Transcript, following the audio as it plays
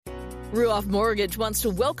Ruoff Mortgage wants to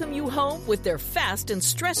welcome you home with their fast and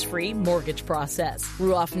stress-free mortgage process.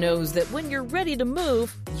 Ruoff knows that when you're ready to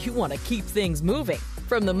move, you want to keep things moving.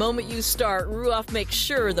 From the moment you start, Ruoff makes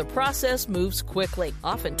sure the process moves quickly,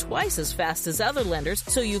 often twice as fast as other lenders,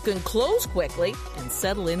 so you can close quickly and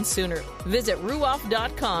settle in sooner. Visit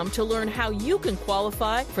Ruoff.com to learn how you can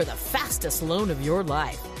qualify for the fastest loan of your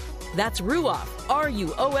life. That's Ruoff,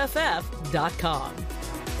 RUOFF.com.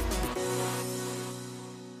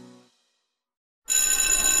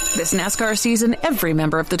 This NASCAR season, every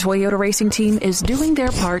member of the Toyota racing team is doing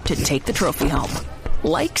their part to take the trophy home.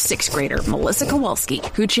 Like sixth grader Melissa Kowalski,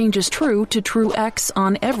 who changes true to True X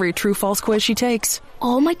on every true-false quiz she takes.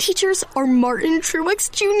 All my teachers are Martin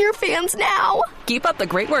Truex Jr. fans now. Keep up the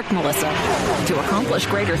great work, Melissa. To accomplish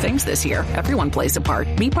greater things this year, everyone plays a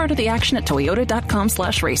part. Be part of the action at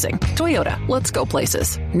toyota.com/racing. Toyota, let's go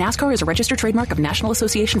places. NASCAR is a registered trademark of National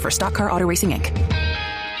Association for Stock Car Auto Racing, Inc.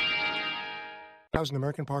 1000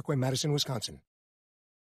 American Parkway, Madison, Wisconsin.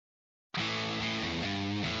 Ladies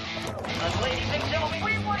and gentlemen,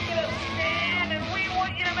 we want you to stand and we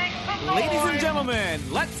want you to make some noise. Ladies and gentlemen,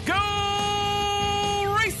 let's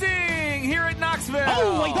go racing here at Knoxville.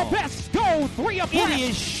 Only the best go 3 abreast. It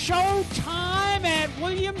is show time at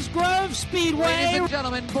Williams Grove Speedway. Ladies and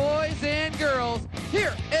gentlemen, boys and girls,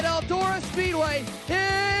 here at Eldora Speedway,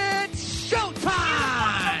 it's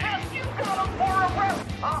showtime. You got them 4 abreast,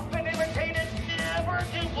 often imitated, never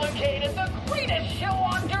duplicated, the greatest show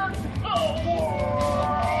on dirt, the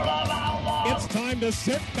world of outlaws. It's time to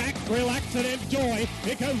sit back, relax, and enjoy,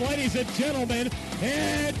 because, ladies and gentlemen,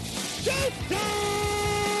 it's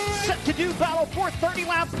showtime! Set to do battle for 30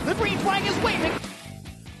 laps. The green flag is waving.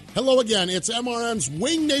 Hello again. It's MRN's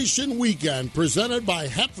Wing Nation Weekend, presented by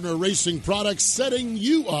Hefner Racing Products, setting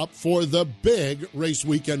you up for the big race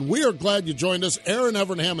weekend. We are glad you joined us, Aaron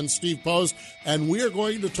Evernham and Steve Post, and we are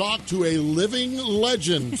going to talk to a living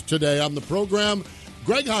legend today on the program.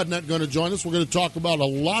 Greg Hodnett going to join us. We're going to talk about a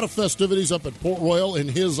lot of festivities up at Port Royal in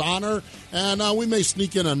his honor, and we may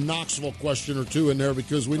sneak in a Knoxville question or two in there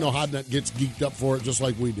because we know Hodnett gets geeked up for it just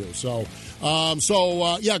like we do. So,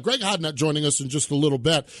 Greg Hodnett joining us in just a little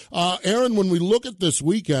bit. Aaron, when we look at this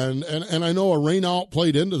weekend, and I know a rain out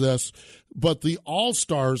played into this, but the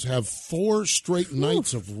All-Stars have 4 straight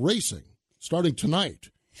nights of racing starting tonight.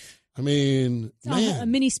 I mean, man. A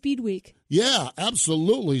mini speed week. Yeah,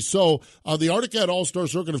 absolutely. So the Arctic Cat All-Star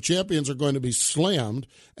Circuit of Champions are going to be slammed.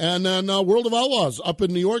 And then World of Outlaws up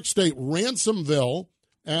in New York State, Ransomville.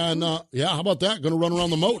 And, how about that? Going to run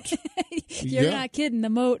around the moat. You're not kidding. The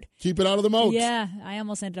moat. Keep it out of the moat. Yeah, I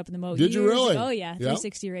almost ended up in the moat. Did you really? Oh, yeah.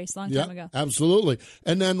 360 race, long time ago. Absolutely.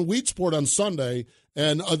 And then Weed Sport on Sunday.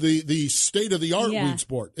 And the state-of-the-art Weed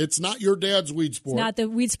Sport. It's not your dad's Weed Sport. It's not the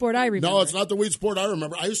Weed Sport I remember. No, it's not the Weed Sport I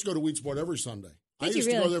remember. I used to go to Weed Sport every Sunday. I used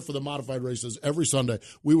to go there for the modified races every Sunday.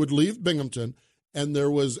 We would leave Binghamton, and there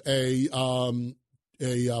was a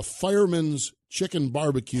fireman's chicken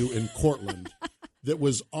barbecue in Cortland that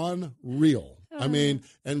was unreal. I mean,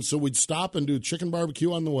 and so we'd stop and do chicken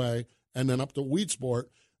barbecue on the way, and then up to Weed Sport,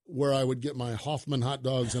 where I would get my Hoffman hot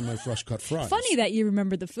dogs and my fresh cut fries. Funny that you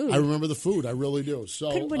remember the food. I remember the food. I really do. So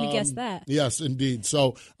wouldn't have guessed that. Yes, indeed.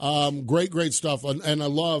 So great stuff. And I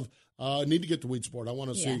love, I need to get to Weed Sport. I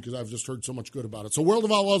want to see because I've just heard so much good about it. So World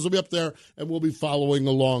of Outlaws will be up there, and we'll be following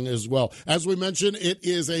along as well. As we mentioned, it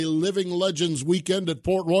is a Living Legends weekend at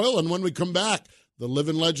Port Royal. And when we come back, the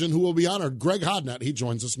living legend who will be honored, Greg Hodnett, he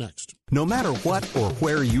joins us next. No matter what or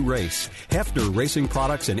where you race, Hefner Racing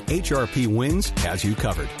Products and HRP Wings has you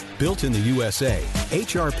covered. Built in the USA,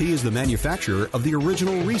 HRP is the manufacturer of the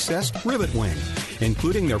original recessed rivet wing,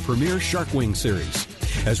 including their premier Shark Wing series,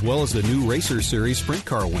 as well as the new Racer Series Sprint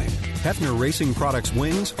Car Wing. Hefner Racing Products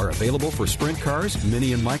wings are available for sprint cars,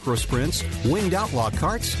 mini and micro sprints, winged outlaw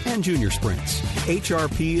karts, and junior sprints.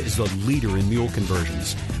 HRP is the leader in mule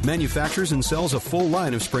conversions, manufactures and sells a full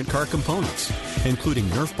line of sprint car components, including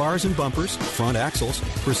Nerf bars and bumpers, front axles,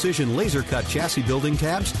 precision laser cut chassis building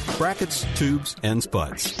tabs, brackets, tubes, and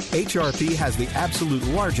spuds. HRP has the absolute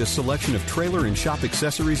largest selection of trailer and shop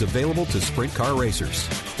accessories available to sprint car racers.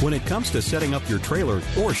 When it comes to setting up your trailer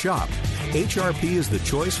or shop, HRP is the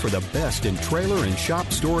choice for the best in trailer and shop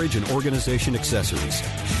storage and organization accessories.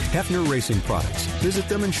 Hefner Racing Products. Visit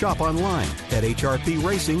them and shop online at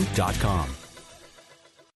hrpracing.com.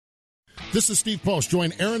 This is Steve Post.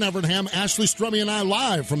 Join Aaron Evernham, Ashley Strummy, and I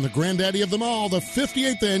live from the granddaddy of them all, the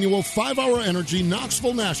 58th annual 5-Hour Energy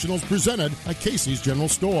Knoxville Nationals presented by Casey's General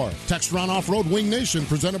Store. Textron Off-Road Wing Nation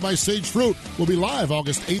presented by Sage Fruit will be live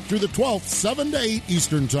August 8th through the 12th, 7 to 8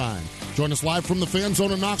 Eastern Time. Join us live from the Fan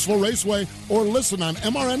Zone at Knoxville Raceway or listen on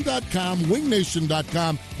MRN.com,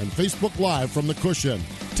 WingNation.com, and Facebook Live from the Cushion.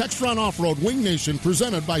 Textron Off-Road Wing Nation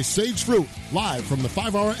presented by Sage Fruit, live from the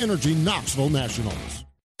 5-Hour Energy Knoxville Nationals.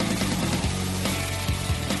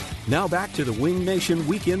 Now back to the Wing Nation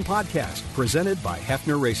Weekend Podcast, presented by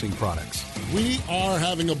Hefner Racing Products. We are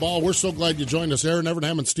having a ball. We're so glad you joined us. Aaron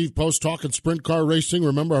Evernham and Steve Post talking sprint car racing.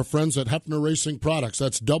 Remember our friends at Hefner Racing Products.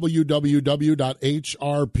 That's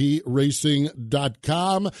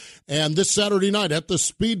www.hrpracing.com. And this Saturday night at the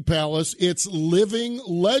Speed Palace, it's Living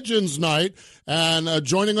Legends Night. And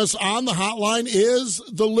joining us on the hotline is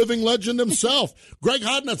the living legend himself. Greg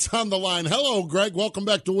Hodnett's on the line. Hello, Greg. Welcome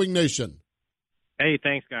back to Wing Nation. Hey,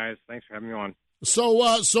 thanks, guys. Thanks for having me on.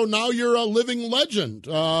 So now you're a living legend.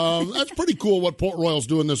 That's pretty cool what Port Royal's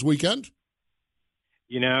doing this weekend.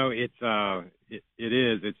 You know, it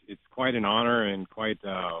is. It's quite an honor and quite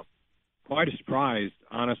a surprise,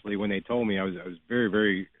 honestly, when they told me. I was very,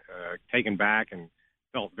 very taken back and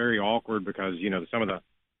felt very awkward because, you know, some of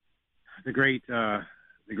the great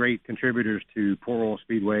contributors to Port Royal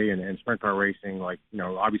Speedway and sprint car racing, like, you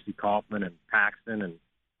know, obviously Kaufman and Paxton and,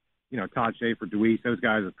 you know, Todd Schaefer, Deweese, those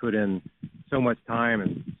guys have put in so much time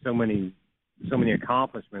and so many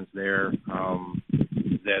accomplishments there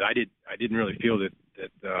that I didn't really feel that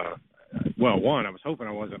well, one, I was hoping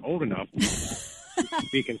I wasn't old enough to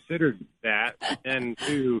be considered that, and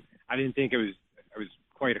two, I didn't think I was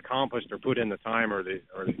quite accomplished or put in the time or the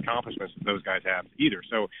accomplishments that those guys have either.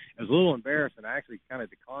 So I was a little embarrassed, and I actually kind of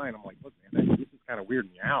declined. I'm like, look, man, this is kind of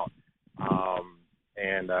weirding me out,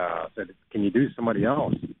 and said, can you do somebody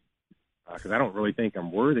else? Because I don't really think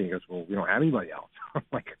I'm worthy. He goes, well, we don't have anybody else. I'm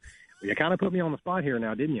like, well, you kind of put me on the spot here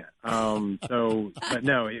now, didn't you? But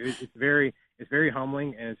no, it's very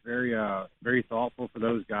humbling, and it's very thoughtful for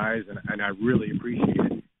those guys, and I really appreciate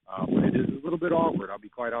it. But it is a little bit awkward, I'll be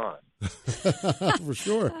quite honest. For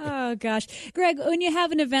sure. Oh, gosh. Greg, when you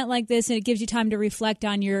have an event like this and it gives you time to reflect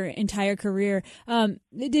on your entire career,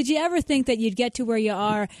 did you ever think that you'd get to where you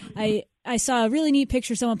are? I saw a really neat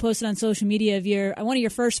picture someone posted on social media of one of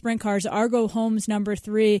your first sprint cars, Argo Homes number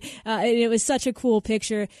 3. It was such a cool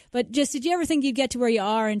picture. But just, did you ever think you'd get to where you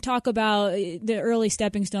are, and talk about the early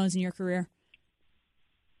stepping stones in your career?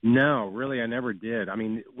 No, really, I never did. I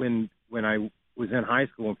mean, when I was in high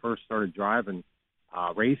school and first started driving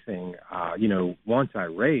racing, you know, once I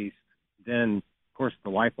raced, then, of course,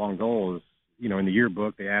 the lifelong goal is, you know, in the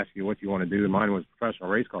yearbook, they ask you what you want to do, and mine was professional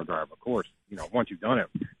race car driver. Of course, you know, once you've done it,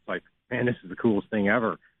 it's like, man, this is the coolest thing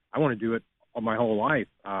ever. I want to do it all my whole life.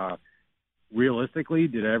 Realistically,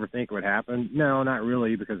 did I ever think it would happen? No, not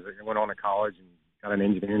really, because I went on to college and got an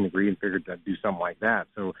engineering degree and figured I'd do something like that.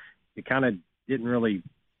 So it kind of didn't really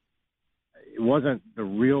 – it wasn't the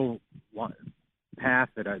real path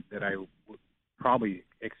that I probably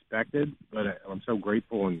expected, but I'm so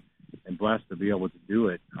grateful and blessed to be able to do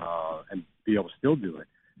it and be able to still do it.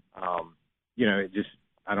 You know, it just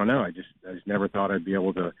 – I don't know. I just never thought I'd be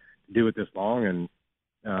able to do it this long and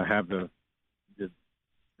have the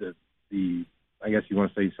I guess you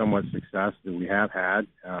want to say somewhat success that we have had.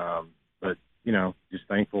 But you know, just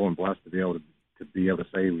thankful and blessed to be able to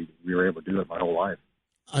say we were able to do it my whole life.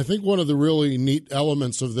 I think one of the really neat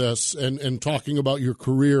elements of this, and talking about your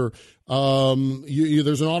career,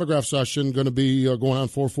 there's an autograph session going to be going on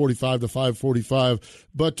 4:45 to 5:45,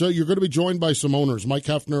 but you're going to be joined by some owners: Mike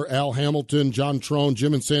Hefner, Al Hamilton, John Trone,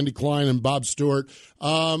 Jim and Sandy Klein, and Bob Stewart.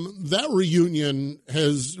 That reunion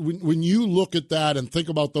has, when you look at that and think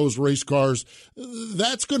about those race cars,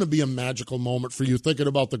 that's going to be a magical moment for you, thinking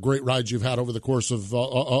about the great rides you've had over the course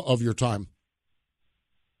of your time.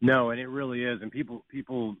 No, and it really is. And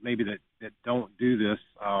people maybe that don't do this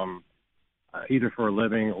either for a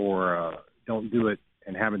living or don't do it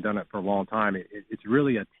and haven't done it for a long time. It's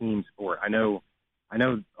really a team sport. I know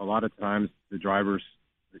a lot of times the drivers,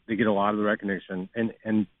 they get a lot of the recognition,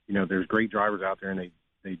 and you know, there's great drivers out there and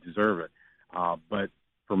they deserve it. But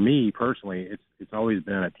for me personally, it's always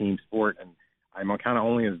been a team sport, and I'm kind of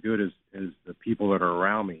only as good as the people that are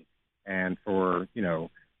around me. And for, you know,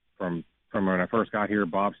 from when I first got here,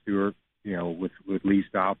 Bob Stewart, you know, with Lee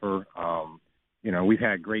Stopper, you know, we've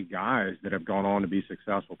had great guys that have gone on to be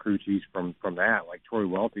successful crew chiefs from that, like Troy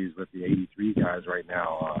Welty's with the 83 guys right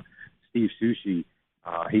now. Steve Sushi,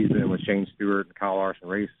 he's been with Shane Stewart and Kyle Larson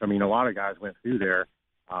Race. I mean, a lot of guys went through there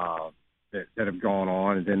that have gone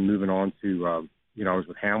on, and then moving on to, you know, I was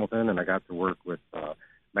with Hamilton, and I got to work with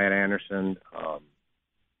Matt Anderson,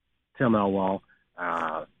 Tim Elwell,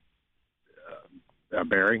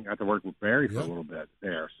 Barry. Got to work with Barry for a little bit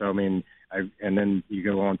there. So, I mean, and then you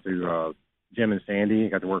go on to Jim and Sandy.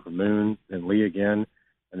 Got to work with Moon, and Lee again,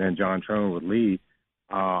 and then John Trone with Lee.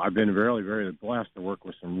 I've been very, very blessed to work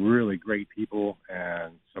with some really great people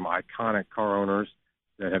and some iconic car owners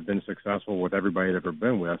that have been successful with everybody that I've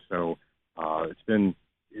been with. So it's been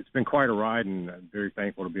quite a ride, and I'm very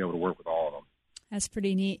thankful to be able to work with all of them. That's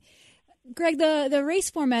pretty neat. Greg, the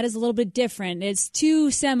race format is a little bit different. It's 2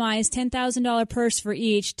 semis, $10,000 purse for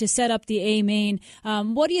each to set up the A main.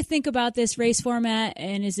 What do you think about this race format,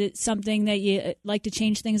 and is it something that you like to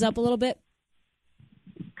change things up a little bit?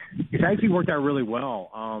 It's actually worked out really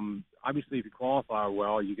well. Obviously, if you qualify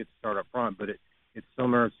well, you get to start up front, but it's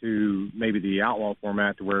similar to maybe the Outlaw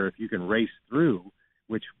format, to where if you can race through,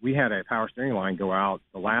 which we had a power steering line go out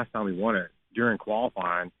the last time we won it during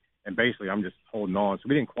qualifying, and basically I'm just holding on. So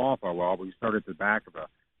we didn't qualify well, but we started at the back of a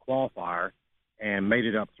qualifier and made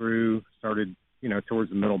it up through, started, towards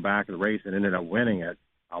the middle back of the race and ended up winning it.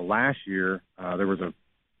 Last year, there was a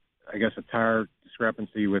tire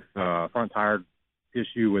discrepancy with front tire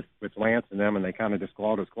issue with Lance and them, and they kind of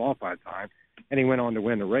disqualified his qualified time. And he went on to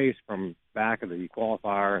win the race from back of the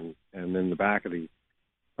qualifier and then the back of the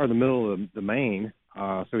middle of the main.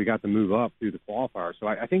 So he got to move up through the qualifier. So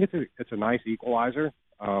I think it's a nice equalizer.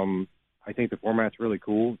 I think the format's really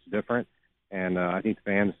cool. It's different, and I think the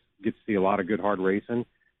fans get to see a lot of good hard racing,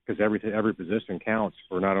 because every position counts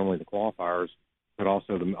for not only the qualifiers but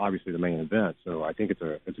also obviously the main event. So I think it's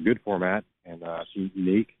a good format, and it's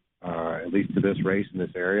unique, at least to this race in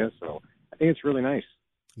this area. So I think it's really nice.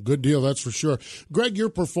 Good deal, that's for sure. Greg, your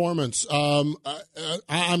performance, I'm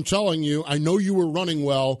telling you, I know you were running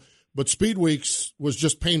well, but Speed Weeks was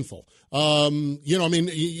just painful. And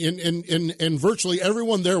virtually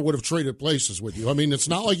everyone there would have traded places with you. I mean, it's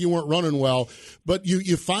not like you weren't running well, but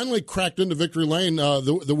you finally cracked into victory lane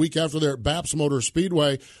the week after there at Baps Motor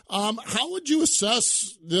Speedway. How would you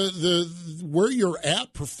assess the where you're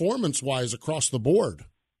at performance-wise across the board?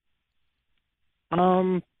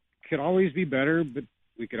 Could always be better, but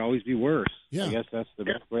we could always be worse. Yeah. I guess that's the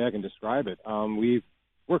best way I can describe it.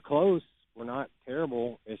 We're close. We're not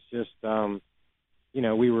terrible. It's just,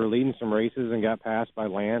 we were leading some races and got passed by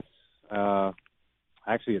Lance,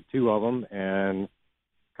 actually at 2 of them, and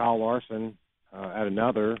Kyle Larson at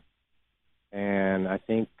another. And I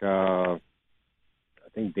think Danny,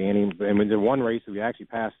 the one race that we actually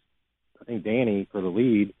passed, I think Danny for the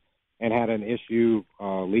lead, and had an issue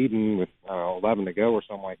leading with 11 to go or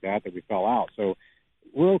something like that we fell out. So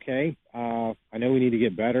we're okay. I know we need to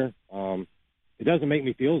get better. It doesn't make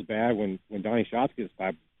me feel as bad when Donnie Schatz gets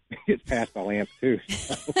passed by Lance, too.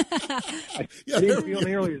 So I didn't feel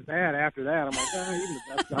nearly as bad after that. I'm like, even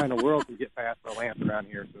the best guy in the world can get passed by Lance around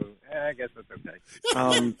here, so I guess that's okay.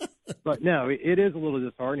 But, no, it is a little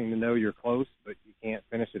disheartening to know you're close, but you can't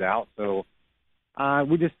finish it out. So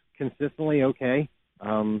we're just consistently okay.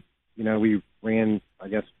 We ran, I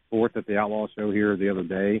guess, 4th at the Outlaw Show here the other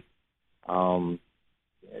day.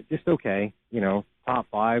 Just okay, top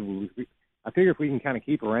 5. I figure if we can kind of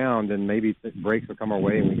keep around, then maybe breaks will come our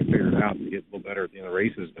way and we can figure it out and get a little better at the end of the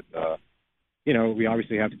races. But, we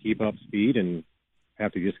obviously have to keep up speed and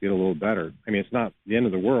have to just get a little better. I mean, it's not the end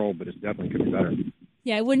of the world, but it's definitely could be better.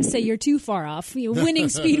 Yeah, I wouldn't say you're too far off. You're winning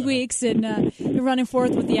Speed Weeks and you're running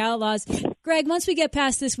 4th with the Outlaws. Greg, once we get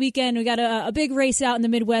past this weekend, we got a big race out in the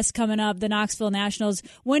Midwest coming up, the Knoxville Nationals.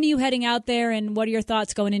 When are you heading out there, and what are your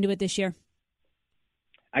thoughts going into it this year?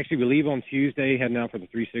 Actually, we leave on Tuesday, heading out for the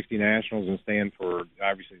 360 Nationals and staying for,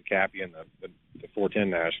 obviously, the Cappy and the 410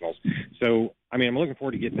 Nationals. So, I mean, I'm looking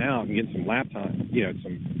forward to getting out and getting some lap time,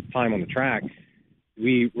 some time on the track.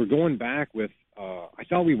 We're going back with I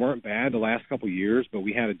thought we weren't bad the last couple of years, but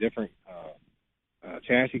we had a different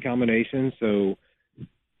chassis combination. So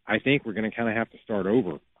I think we're going to kind of have to start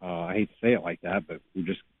over. I hate to say it like that, but we're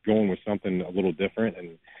just going with something a little different.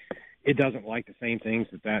 And it doesn't like the same things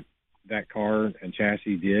that car and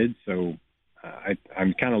chassis did. So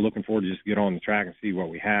I'm kind of looking forward to just get on the track and see what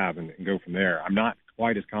we have and go from there. I'm not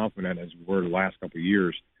quite as confident as we were the last couple of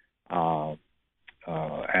years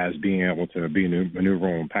as being able to be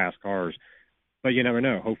maneuverable and pass cars. But you never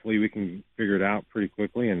know. Hopefully we can figure it out pretty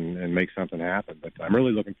quickly and make something happen. But I'm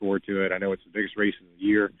really looking forward to it. I know it's the biggest race of the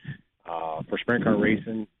year for sprint car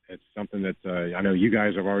racing. It's something that I know you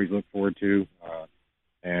guys have always looked forward to.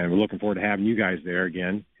 And we're looking forward to having you guys there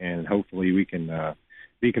again. And hopefully we can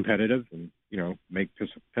be competitive and, make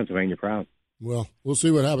Pennsylvania proud. Well, we'll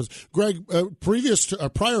see what happens. Greg,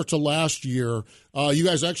 prior to last year, you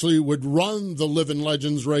guys actually would run the Living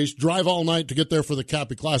Legends race, drive all night to get there for the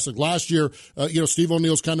Cappy Classic. Last year, Steve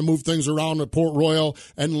O'Neill's kind of moved things around at Port Royal,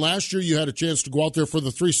 and last year you had a chance to go out there for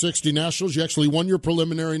the 360 Nationals. You actually won your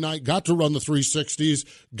preliminary night, got to run the 360s,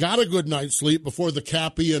 got a good night's sleep before the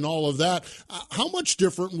Cappy and all of that. How much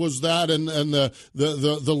different was that and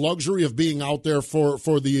the luxury of being out there for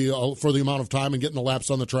the amount of time and getting the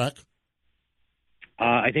laps on the track?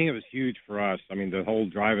 I think it was huge for us. I mean, the whole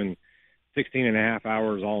driving 16 and a half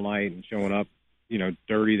hours all night and showing up,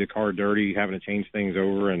 dirty, the car dirty, having to change things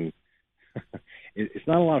over, and it's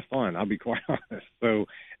not a lot of fun, I'll be quite honest. So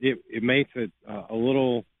it makes it a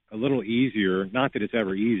little easier. Not that it's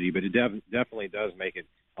ever easy, but it definitely does make it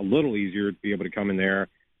a little easier to be able to come in there,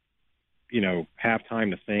 have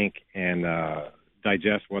time to think and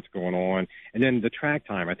digest what's going on. And then the track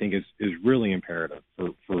time, I think, is really imperative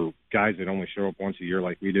for guys that only show up once a year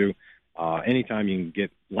like we do. Anytime you can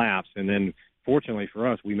get laps, and then fortunately for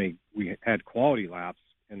us, we had quality laps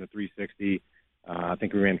in the 360. I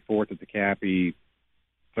think we ran fourth at the Cappy,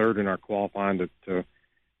 third in our qualifying to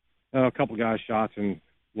a couple guys, Schatz and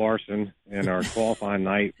Larson, and our qualifying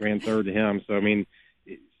night ran third to him. So, I mean,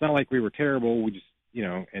 it's not like we were terrible. We just,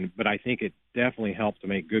 but I think it definitely helped to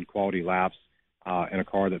make good quality laps in a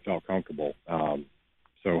car that felt comfortable.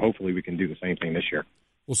 So hopefully we can do the same thing this year.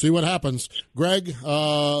 We'll see what happens. Greg,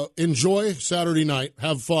 enjoy Saturday night.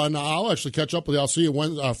 Have fun. I'll actually catch up with you. I'll see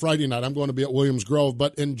you Friday night. I'm going to be at Williams Grove.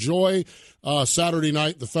 But enjoy Saturday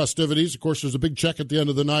night, the festivities. Of course, there's a big check at the end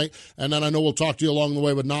of the night. And then I know we'll talk to you along the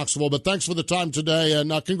way with Knoxville. But thanks for the time today.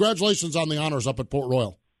 And congratulations on the honors up at Port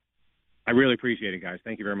Royal. I really appreciate it, guys.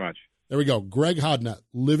 Thank you very much. There we go. Greg Hodnett,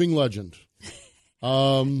 living legend.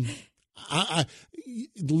 I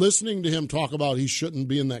listening to him talk about he shouldn't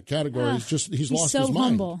be in that category. He's lost his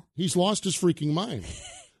mind. Humble. He's lost his freaking mind.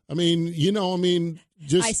 I mean,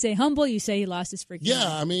 just I say humble, you say he lost his freaking mind.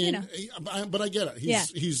 Yeah, I mean, but I get it.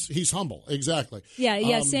 He's humble, exactly.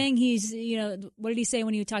 Yeah, saying he's, what did he say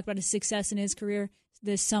when he talked about his success in his career?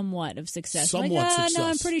 The somewhat of success. Success. No,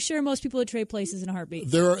 I'm pretty sure most people would trade places in a heartbeat.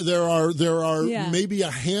 There are maybe a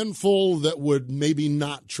handful that would maybe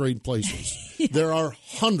not trade places. There are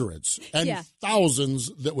hundreds and thousands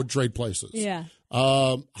that would trade places. Yeah.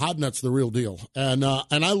 Hodnett's the real deal, and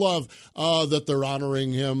I love that they're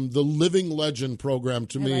honoring him. The Living Legend program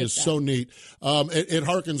to me is so neat. It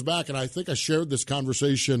harkens back, and I think I shared this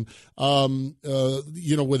conversation,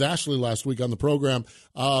 with Ashley last week on the program.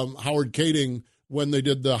 Howard Kading, when they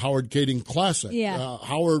did the Howard Kading Classic. Yeah.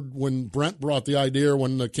 Howard, when Brent brought the idea,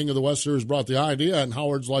 when the King of the West Series brought the idea, and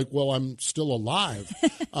Howard's like, well, I'm still alive.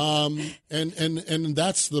 And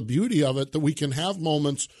that's the beauty of it, that we can have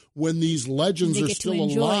moments when these legends are still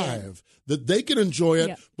alive, that they can enjoy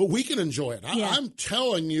it, but we can enjoy it. I'm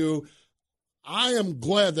telling you, I am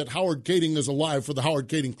glad that Howard Kading is alive for the Howard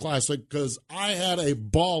Kading Classic, because I had a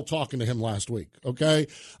ball talking to him last week, okay?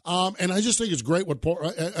 And I just think it's great what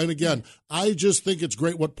I just think it's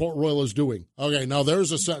great what Port Royal is doing. Okay, now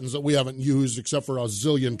there's a sentence that we haven't used except for a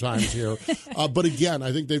zillion times here. But again,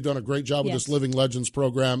 I think they've done a great job with this Living Legends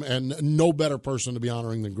program, and no better person to be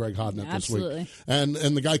honoring than Greg Hodnett this week. And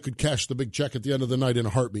the guy could cash the big check at the end of the night in a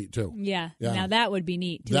heartbeat, too. Yeah. Now that would be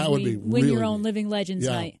neat. That would be win really your own neat. Living Legends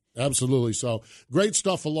night. Absolutely. So great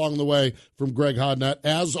stuff along the way from Greg Hodnett.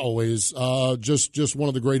 As always, just one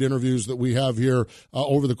of the great interviews that we have here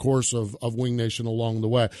over the course of Wing Nation along the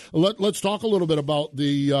way. Let's talk a little bit about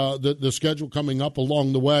the schedule coming up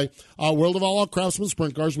along the way. World of All Out Craftsman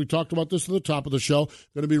Sprint Cars, we talked about this at the top of the show,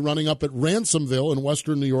 going to be running up at Ransomville in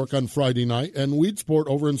western New York on Friday night, and Weedsport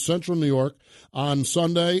over in central New York on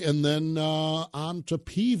Sunday, and then on to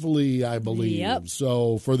Peevely, I believe. Yep.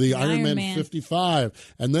 So for the Ironman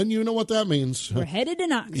 55. And then you know what that means. We're headed to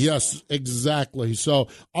Knoxville. Yes, exactly. So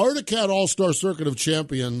Arctic All-Star Circuit of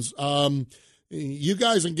Champions, you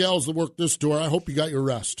guys and gals that work this tour, I hope you got your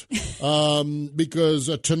rest. Because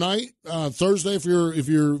tonight, Thursday, if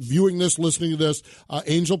you're viewing this, listening to this,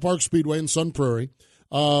 Angel Park Speedway in Sun Prairie.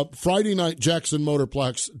 Friday night, Jackson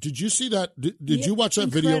Motorplex. Did you see that? Did you watch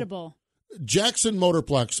that Incredible. video? Jackson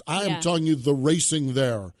Motorplex. I am telling you, the racing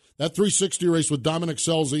there. That 360 race with Dominic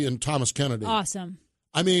Scelzi and Thomas Kennedy. Awesome.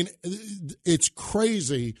 I mean, it's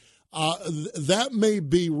crazy. That may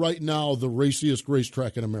be right now the raciest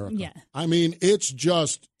racetrack in America. Yeah. I mean, it's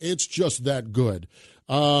just that good.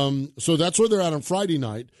 So that's where they're at on Friday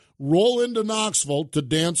night. Roll into Knoxville to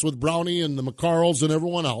dance with Brownie and the McCarls and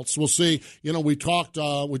everyone else. We'll see. We talked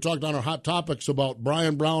on our Hot Topics about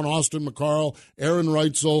Brian Brown, Austin McCarl, Aaron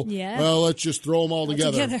Reitzel. Yeah. Well, let's just throw them all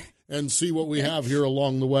together and see what we have here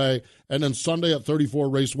along the way. And then Sunday at 34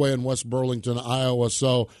 Raceway in West Burlington, Iowa.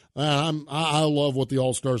 So I love what the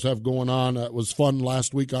All-Stars have going on. It was fun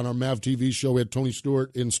last week on our MAV TV show. We had Tony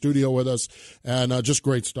Stewart in studio with us, and just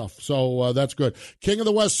great stuff. So that's good. King of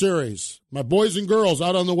the West Series. My boys and girls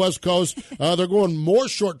out on the West Coast, they're going more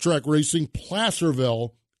short track racing.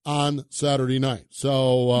 Placerville on Saturday night.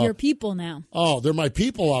 So your people now. Oh, they're my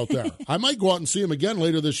people out there. I might go out and see them again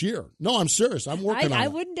later this year. No, I'm serious. I'm working on it. I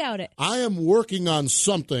wouldn't doubt it. I am working on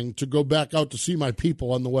something to go back out to see my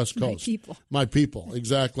people on the West Coast. My people,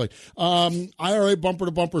 exactly. IRA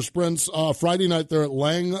bumper-to-bumper sprints Friday night there at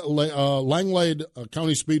Langlade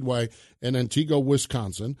County Speedway in Antigua,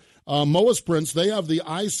 Wisconsin. MOA sprints, they have the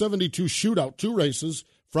I-72 shootout, 2 races,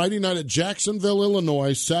 Friday night at Jacksonville,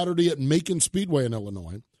 Illinois, Saturday at Macon Speedway in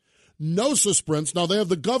Illinois. NOSA sprints, now they have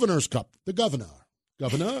the Governor's Cup. The Governor.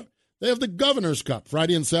 They have the Governor's Cup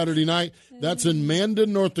Friday and Saturday night. That's in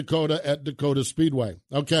Mandan, North Dakota at Dakota Speedway.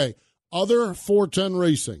 Okay, other 410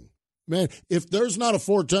 racing. Man, if there's not a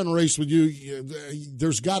 410 race with you,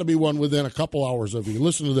 there's got to be one within a couple hours of you.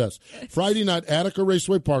 Listen to this. Friday night, Attica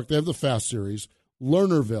Raceway Park, they have the Fast Series.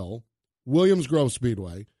 Lernerville, Williams Grove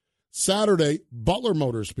Speedway. Saturday, Butler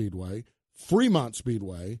Motor Speedway, Fremont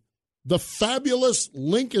Speedway, the fabulous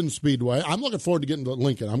Lincoln Speedway. I'm looking forward to getting to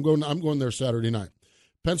Lincoln. I'm going there Saturday night.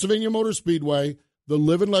 Pennsylvania Motor Speedway, the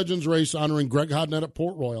Living Legends race honoring Greg Hodnett at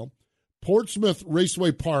Port Royal, Portsmouth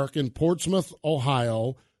Raceway Park in Portsmouth,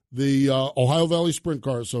 Ohio, the Ohio Valley Sprint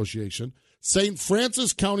Car Association, St.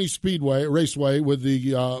 Francis County Speedway Raceway with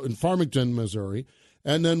the in Farmington, Missouri,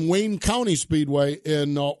 and then Wayne County Speedway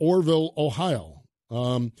in Orville, Ohio.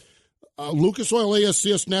 Lucas Oil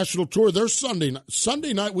ASCS National Tour, they're Sunday night.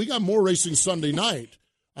 Sunday night, we got more racing Sunday night.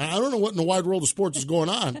 I don't know what in the wide world of sports is going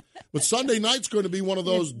on, but Sunday night's going to be one of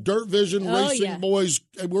those Dirt Vision racing boys.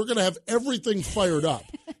 We're going to have everything fired up.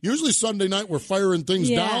 Usually Sunday night we're firing things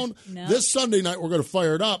down. No. This Sunday night we're going to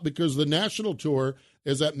fire it up because the National Tour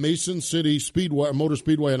is at Mason City Speedway, Motor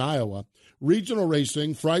Speedway in Iowa. Regional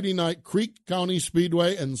racing, Friday night, Creek County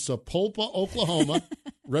Speedway in Sapulpa, Oklahoma.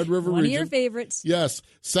 Red River One region. Of your favorites. Yes.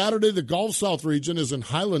 Saturday, the Gulf South region is in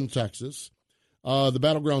Highland, Texas, the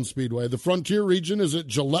Battleground Speedway. The Frontier region is at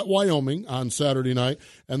Gillette, Wyoming on Saturday night.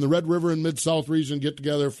 And the Red River and Mid-South region get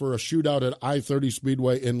together for a shootout at I-30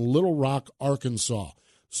 Speedway in Little Rock, Arkansas.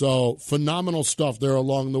 So phenomenal stuff there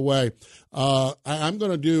along the way. I'm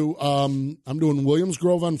going to do, I'm doing Williams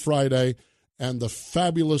Grove on Friday and the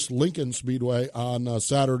fabulous Lincoln Speedway on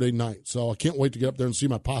Saturday night. So I can't wait to get up there and see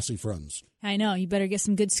my posse friends. I know. You better get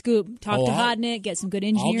some good scoop. Talk to Hodnett, get some good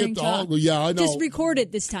engineering talk. Yeah, I know. Just record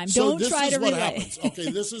it this time. So Don't try to relay. Okay,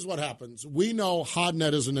 this is what happens. We know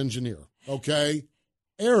Hodnett is an engineer, okay?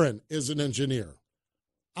 Aaron is an engineer.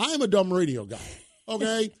 I'm a dumb radio guy,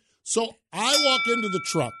 okay? So I walk into the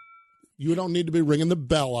truck. You don't need to be ringing the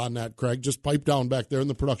bell on that, Craig. Just pipe down back there in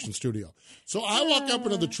the production studio. So I walk up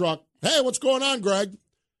into the truck. Hey, what's going on, Greg?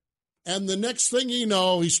 And the next thing you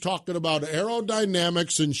know, he's talking about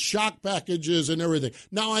aerodynamics and shock packages and everything.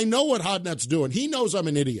 Now, I know what Hodnett's doing. He knows I'm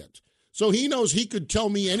an idiot. So he knows he could tell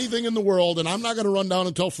me anything in the world, and I'm not going to run down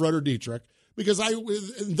and tell Fred or Dietrich because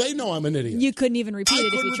they know I'm an idiot. You couldn't even repeat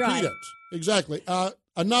it if you tried. Exactly.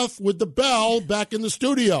 Enough with the bell back in the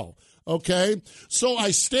studio, okay? So I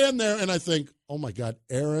stand there and I think, oh, my God,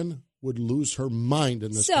 Aaron would lose her mind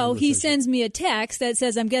in this So he sends me a text that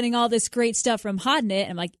says, I'm getting all this great stuff from Hodnett.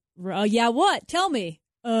 I'm like, yeah, what? Tell me.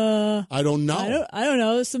 I don't know. I don't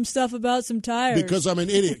know. Some stuff about some tires. Because I'm an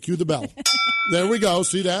idiot. Cue the bell. There we go.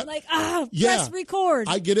 See that? Like, press record.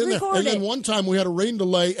 I get in there. And then one time we had a rain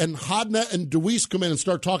delay, and Hodnett and Deweese come in and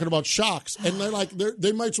start talking about shocks. And they're like,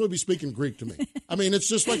 they might as well be speaking Greek to me. I mean, it's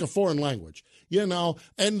just like a foreign language, you know.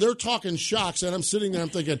 And they're talking shocks, and I'm sitting there, I'm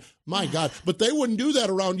thinking, my God. But they wouldn't do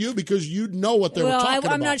that around you because you'd know what they were talking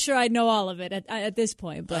about. I'm not sure I'd know all of it at this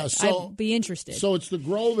point, but I'd be interested. So it's the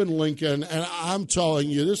Grove in Lincoln, and I'm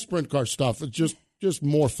telling you, this sprint car stuff, it's just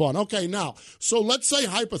more fun. Okay, now, so let's say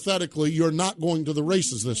hypothetically you're not going to the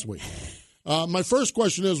races this week. My first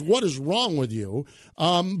question is, what is wrong with you?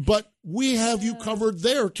 But we have you covered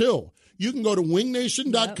there, too. You can go to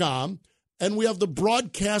wingnation.com, and we have the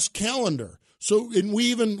broadcast calendar. So, and we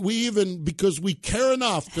even, because we care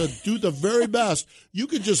enough to do the very best, you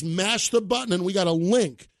could just mash the button, and we got a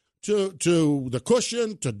link to the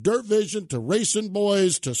Cushion, to Dirt Vision, to Racing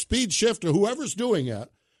Boys, to Speed Shift, to whoever's doing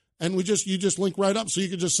it. And you just link right up, so you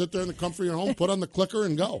can just sit there in the comfort of your home, put on the clicker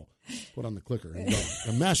and go. Put on the clicker and go.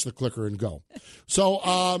 And mash the clicker and go. So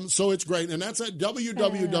it's great. And that's at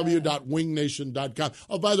www.wingnation.com.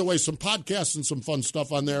 Oh, by the way, some podcasts and some fun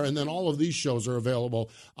stuff on there. And then all of these shows are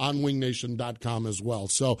available on wingnation.com as well.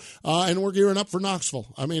 So, and we're gearing up for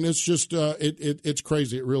Knoxville. I mean, it's just, it's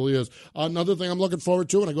crazy. It really is. Another thing I'm looking forward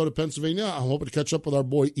to when I go to Pennsylvania, I'm hoping to catch up with our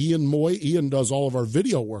boy Ian Moy. Ian does all of our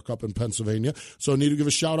video work up in Pennsylvania. So I need to give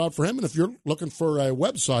a shout out for him. And if you're looking for a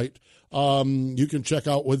website, you can check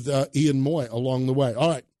out with Ian Moy along the way. All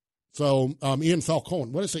right. So Ian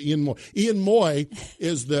Falcone, what did I say? Ian Moy. Ian Moy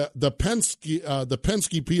is the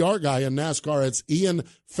Penske PR guy in NASCAR. It's Ian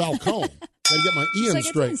Falcone. Gotta get my Ian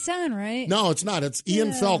straight. It doesn't sound right. No, it's not. It's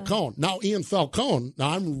Ian Falcone. Now, Ian Falcone. Now,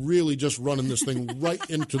 I'm really just running this thing right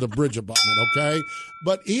into the bridge abutment, okay?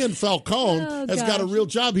 But Ian Falcone has got a real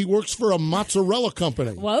job. He works for a mozzarella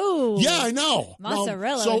company. Whoa. Yeah, I know.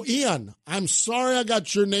 Mozzarella. Now, so, Ian, I'm sorry I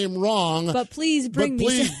got your name wrong. But please bring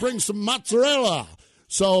some mozzarella.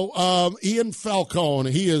 So Ian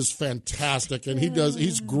Falcone, he is fantastic, and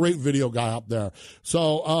he's a great video guy up there.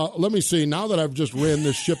 So let me see. Now that I've just ran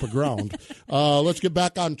this ship aground, let's get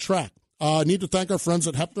back on track. I need to thank our friends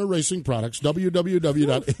at Hefner Racing Products,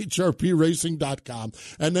 www.hrpracing.com,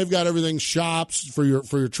 and they've got everything: shops for your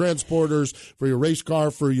transporters, for your race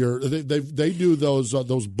car, for your they do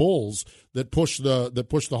those bulls that push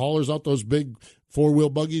the haulers out, those big 4-wheel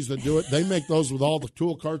buggies that do it. They make those with all the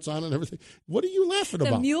tool carts on it and everything. What are you laughing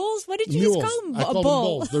about? The mules? What did you just call them? I call them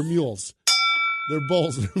bulls. They're mules. They're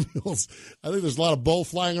bulls. They're mules. I think there's a lot of bull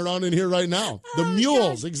flying around in here right now. The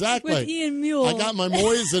mules, exactly. With Ian Mule. I got my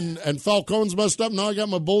Moys and Falcones messed up. Now I got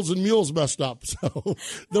my bulls and mules messed up. So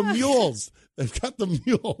the mules. They've got the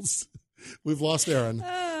mules. We've lost Aaron.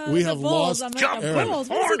 We have lost Aaron. Bulls.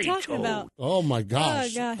 What is he talking about? Oh, my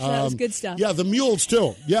gosh. Oh, gosh. That was good stuff. Yeah, the mules,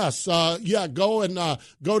 too. Yes. Go to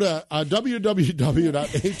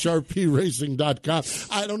www.hrpracing.com.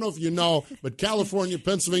 I don't know if you know, but California,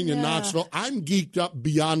 Pennsylvania, Knoxville, I'm geeked up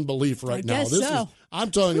beyond belief right now.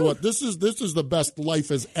 I'm telling you what, this is the best life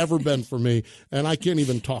has ever been for me, and I can't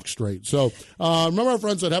even talk straight. So remember our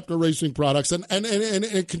friends at Hefner Racing Products, and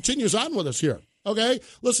it continues on with us here. Okay,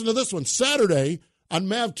 listen to this one. Saturday on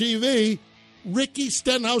MAV TV, Ricky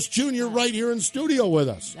Stenhouse Jr. right here in studio with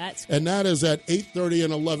us. That's cool. And that is at 8:30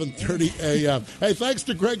 and 11:30 a.m. Hey, thanks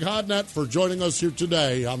to Greg Hodnett for joining us here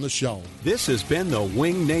today on the show. This has been the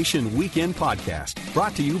Wing Nation Weekend Podcast,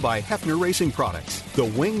 brought to you by Hefner Racing Products. The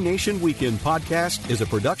Wing Nation Weekend Podcast is a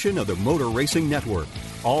production of the Motor Racing Network.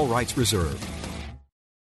 All rights reserved.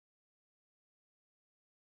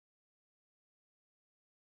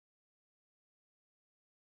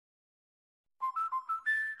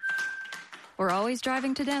 We're always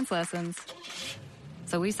driving to dance lessons.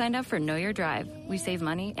 So we signed up for Know Your Drive. We save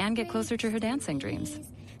money and get closer to her dancing dreams.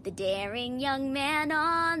 The daring young man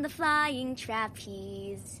on the flying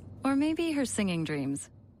trapeze. Or maybe her singing dreams.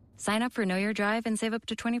 Sign up for Know Your Drive and save up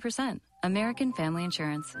to 20%. American Family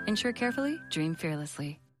Insurance. Insure carefully, dream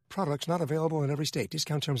fearlessly. Products not available in every state.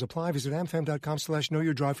 Discount terms apply. Visit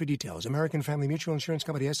amfam.com/knowyourdrive for details. American Family Mutual Insurance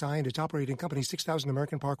Company, SI, and its operating company, 6000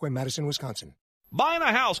 American Parkway, Madison, Wisconsin. Buying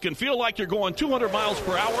a house can feel like you're going 200 miles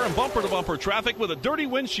per hour in bumper-to-bumper traffic with a dirty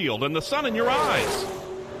windshield and the sun in your eyes.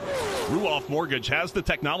 Ruoff Mortgage has the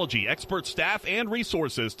technology, expert staff, and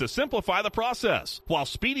resources to simplify the process while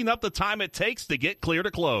speeding up the time it takes to get clear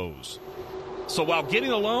to close. So while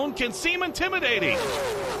getting a loan can seem intimidating,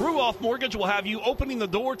 Ruoff Mortgage will have you opening the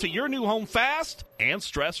door to your new home fast and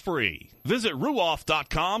stress-free. Visit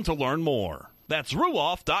Ruoff.com to learn more. That's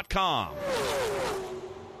Ruoff.com.